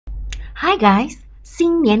Hi guys,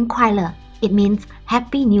 新年快乐. It means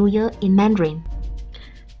Happy New Year in Mandarin.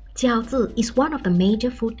 Jiaozi is one of the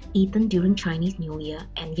major food eaten during Chinese New Year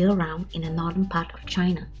and year-round in the northern part of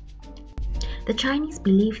China. The Chinese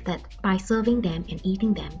believe that by serving them and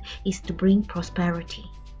eating them is to bring prosperity.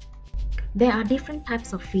 There are different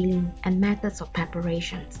types of filling and methods of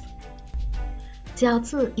preparations.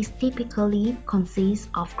 Jiaozi is typically consists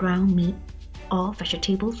of ground meat or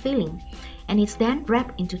vegetable filling, and it's then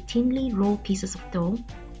wrapped into thinly rolled pieces of dough,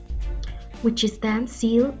 which is then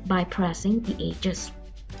sealed by pressing the edges.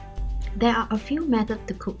 There are a few methods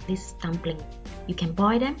to cook this dumpling. You can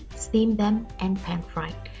boil them, steam them, and pan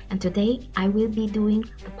fry. And today I will be doing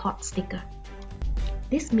the potsticker.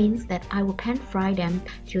 This means that I will pan fry them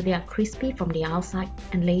till they are crispy from the outside,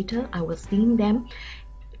 and later I will steam them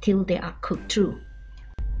till they are cooked through.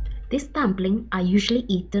 These dumplings are usually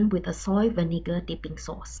eaten with a soy vinegar dipping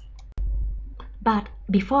sauce. But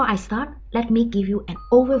before I start, let me give you an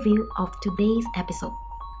overview of today's episode.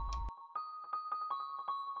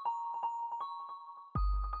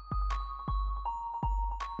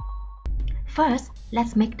 First,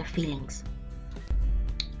 let's make the fillings.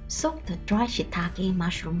 Soak the dried shiitake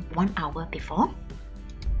mushroom 1 hour before.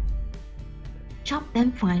 Chop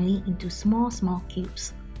them finely into small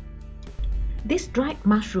cubes. This dried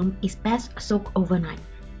mushroom is best soaked overnight,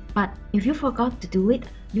 but if you forgot to do it,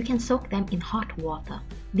 you can soak them in hot water.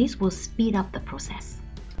 This will speed up the process.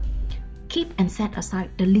 Keep and set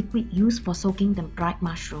aside the liquid used for soaking the dried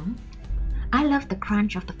mushroom. I love the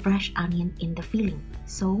crunch of the fresh onion in the filling,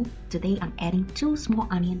 so today I'm adding 2 small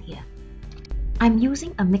onions here. I'm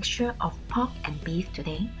using a mixture of pork and beef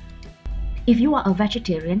today. If you are a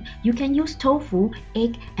vegetarian, you can use tofu,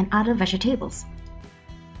 egg, and other vegetables.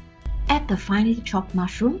 Add the finely chopped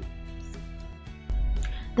mushroom.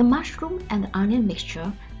 The mushroom and the onion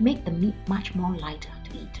mixture make the meat much more lighter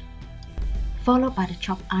to eat, followed by the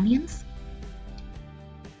chopped onions.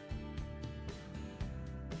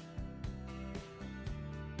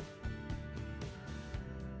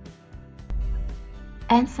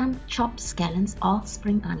 And some chopped scallions or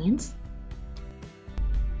spring onions.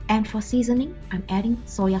 And for seasoning, I'm adding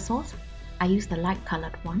soy sauce. I use the light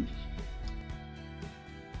colored one.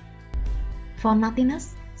 For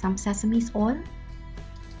nuttiness, some sesame oil.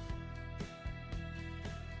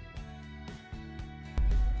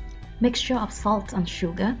 Mixture of salt and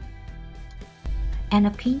sugar. And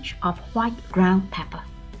a pinch of white ground pepper.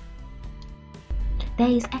 There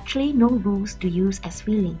is actually no rules to use as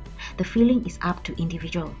filling. The filling is up to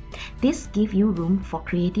individual. This gives you room for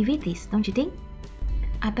creativities, don't you think?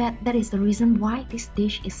 I bet that is the reason why this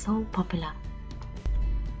dish is so popular.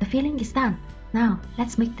 The filling is done. Now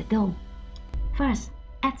let's make the dough. First,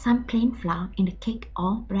 add some plain flour in the cake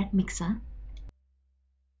or bread mixer.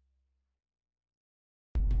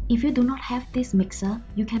 If you do not have this mixer,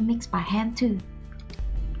 you can mix by hand too.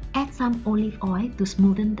 Add some olive oil to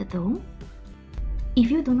smoothen the dough. If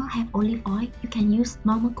you do not have olive oil, you can use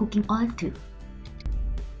normal cooking oil too.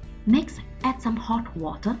 Next, add some hot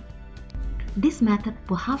water. This method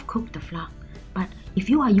will half cook the flour, but if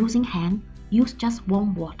you are using hand, use just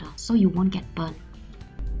warm water so you won't get burnt.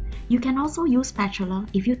 You can also use spatula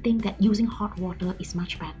if you think that using hot water is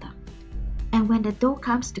much better. And when the dough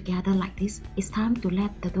comes together like this, it's time to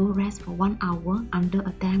let the dough rest for 1 hour under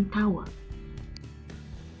a damp towel.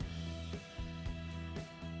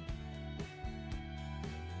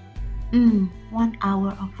 1 hour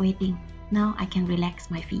of waiting. Now I can relax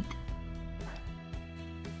my feet.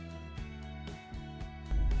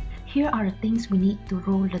 Here are the things we need to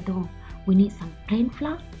roll the dough. We need some plain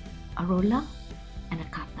flour, a roller, and a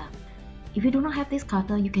cutter. If you do not have this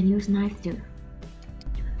cutter, you can use knife too.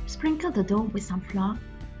 Sprinkle the dough with some flour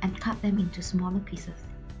and cut them into smaller pieces.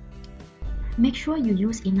 Make sure you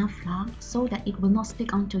use enough flour so that it will not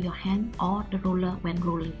stick onto your hand or the roller when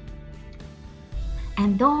rolling.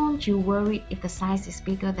 And don't you worry if the size is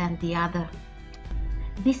bigger than the other.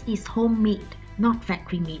 This is homemade, not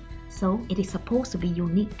factory made, so it is supposed to be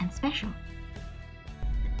unique and special.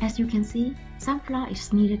 As you can see, some flour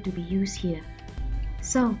is needed to be used here.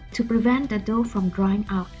 So, to prevent the dough from drying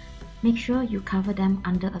out, make sure you cover them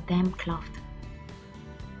under a damp cloth.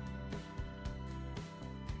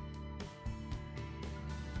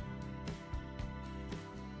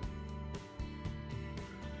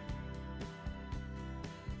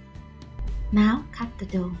 Now cut the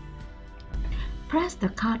dough. Press the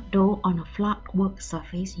cut dough on a flat work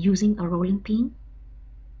surface using a rolling pin.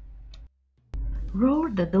 Roll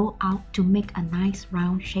the dough out to make a nice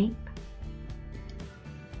round shape.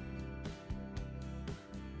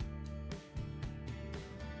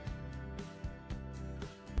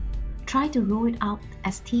 try to roll it out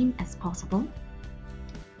as thin as possible.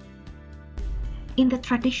 In the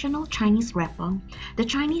traditional Chinese wrapper, the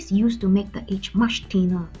Chinese used to make the edge much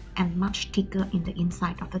thinner and much thicker in the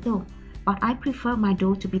inside of the dough, but I prefer my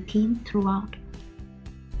dough to be thin throughout.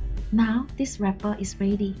 Now this wrapper is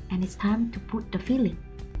ready and it's time to put the filling.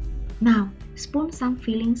 Now spoon some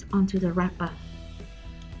fillings onto the wrapper.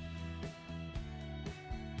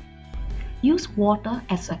 Use water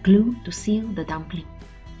as a glue to seal the dumpling.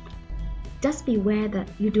 Just beware that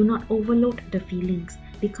you do not overload the fillings,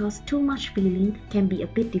 because too much filling can be a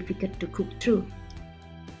bit difficult to cook through.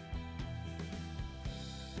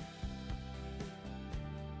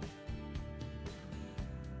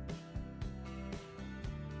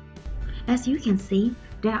 As you can see,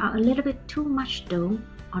 there are a little bit too much dough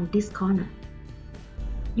on this corner.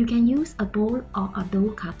 You can use a bowl or a dough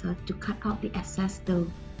cutter to cut out the excess dough.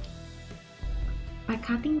 By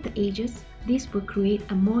cutting the edges, this will create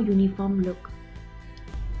a more uniform look.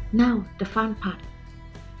 Now the fun part.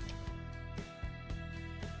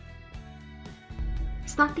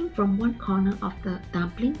 Starting from one corner of the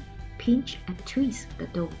dumpling, pinch and twist the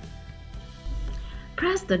dough.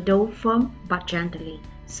 Press the dough firm but gently,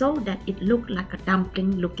 so that it looks like a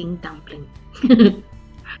dumpling-looking dumpling.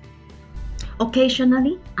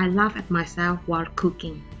 Occasionally, I laugh at myself while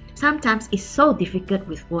cooking. Sometimes it's so difficult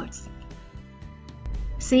with words.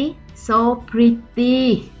 See? So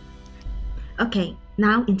pretty! Okay,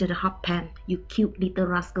 now into the hot pan, you cute little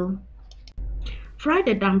rascal. Fry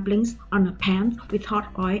the dumplings on a pan with hot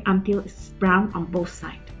oil until it's brown on both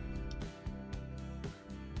sides.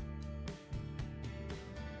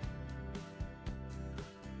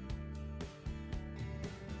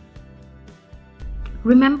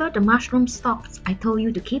 Remember the mushroom stalks I told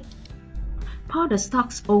you to keep? Pour the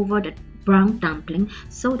stalks over the brown dumpling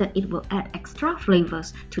so that it will add extra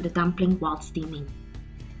flavors to the dumpling while steaming.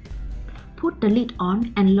 Put the lid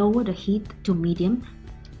on and lower the heat to medium.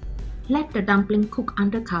 Let the dumpling cook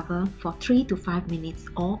under cover for 3 to 5 minutes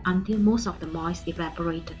or until most of the moisture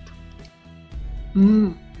evaporated.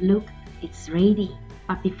 Look, it's ready.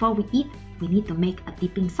 But before we eat, we need to make a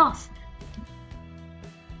dipping sauce.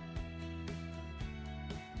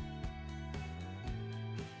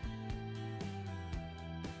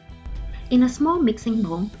 In a small mixing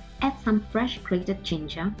bowl, add some fresh grated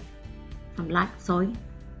ginger, some light soy,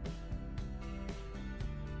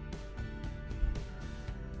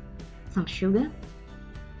 some sugar,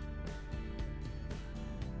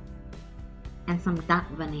 and some dark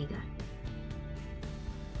vinegar.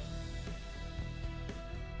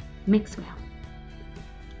 Mix well.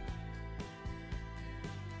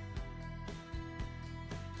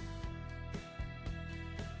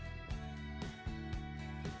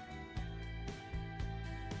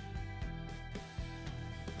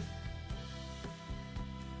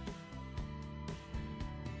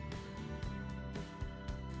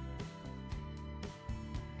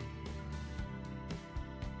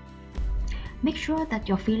 Make sure that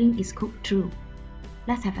your filling is cooked through.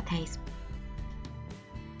 Let's have a taste.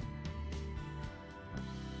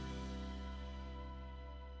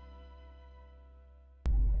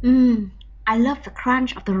 I love the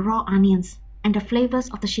crunch of the raw onions and the flavors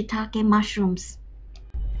of the shiitake mushrooms.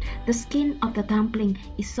 The skin of the dumpling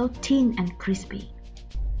is so thin and crispy.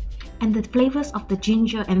 And the flavors of the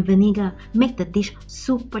ginger and vinegar make the dish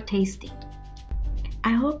super tasty.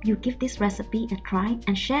 I hope you give this recipe a try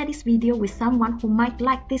and share this video with someone who might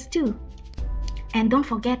like this too. And don't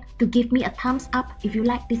forget to give me a thumbs up if you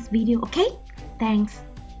like this video, okay? Thanks.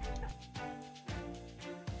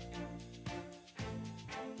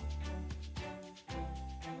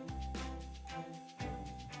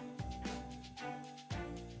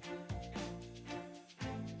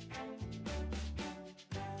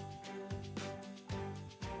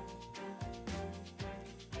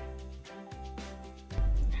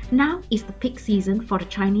 Now is the peak season for the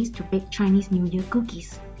Chinese to bake Chinese New Year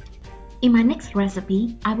cookies. In my next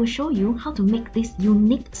recipe, I will show you how to make these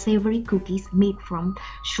unique savory cookies made from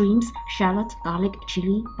shrimps, shallot, garlic,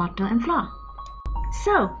 chili, butter and flour.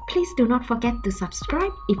 So, please do not forget to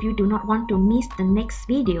subscribe if you do not want to miss the next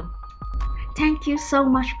video. Thank you so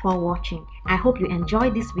much for watching. I hope you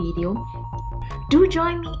enjoyed this video. Do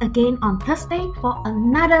join me again on Thursday for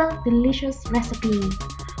another delicious recipe.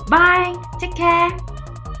 Bye! Take care!